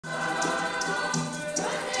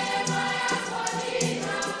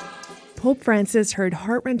Pope Francis heard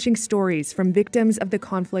heart-wrenching stories from victims of the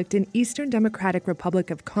conflict in Eastern Democratic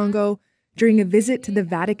Republic of Congo during a visit to the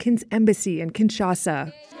Vatican's embassy in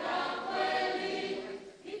Kinshasa.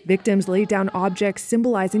 Victims laid down objects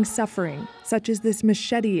symbolizing suffering, such as this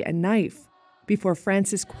machete and knife, before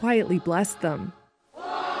Francis quietly blessed them.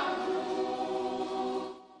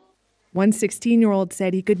 One 16-year-old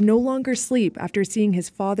said he could no longer sleep after seeing his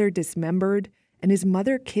father dismembered and his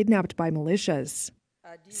mother kidnapped by militias.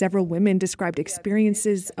 Several women described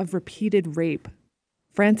experiences of repeated rape.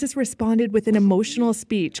 Francis responded with an emotional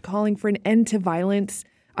speech calling for an end to violence,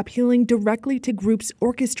 appealing directly to groups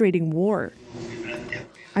orchestrating war.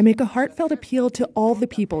 "I make a heartfelt appeal to all the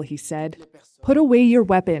people," he said. "Put away your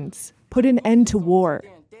weapons. Put an end to war.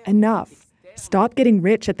 Enough. Stop getting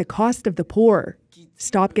rich at the cost of the poor.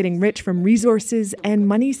 Stop getting rich from resources and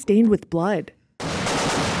money stained with blood."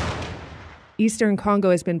 Eastern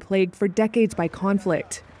Congo has been plagued for decades by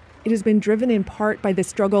conflict. It has been driven in part by the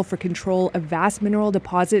struggle for control of vast mineral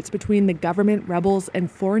deposits between the government rebels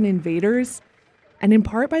and foreign invaders, and in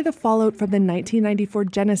part by the fallout from the 1994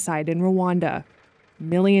 genocide in Rwanda.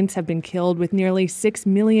 Millions have been killed, with nearly 6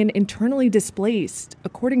 million internally displaced,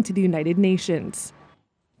 according to the United Nations.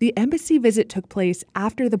 The embassy visit took place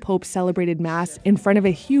after the Pope celebrated Mass in front of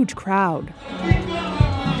a huge crowd.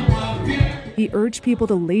 He urged people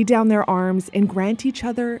to lay down their arms and grant each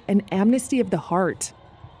other an amnesty of the heart.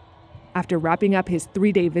 After wrapping up his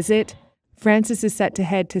 3-day visit, Francis is set to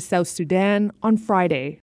head to South Sudan on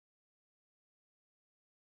Friday.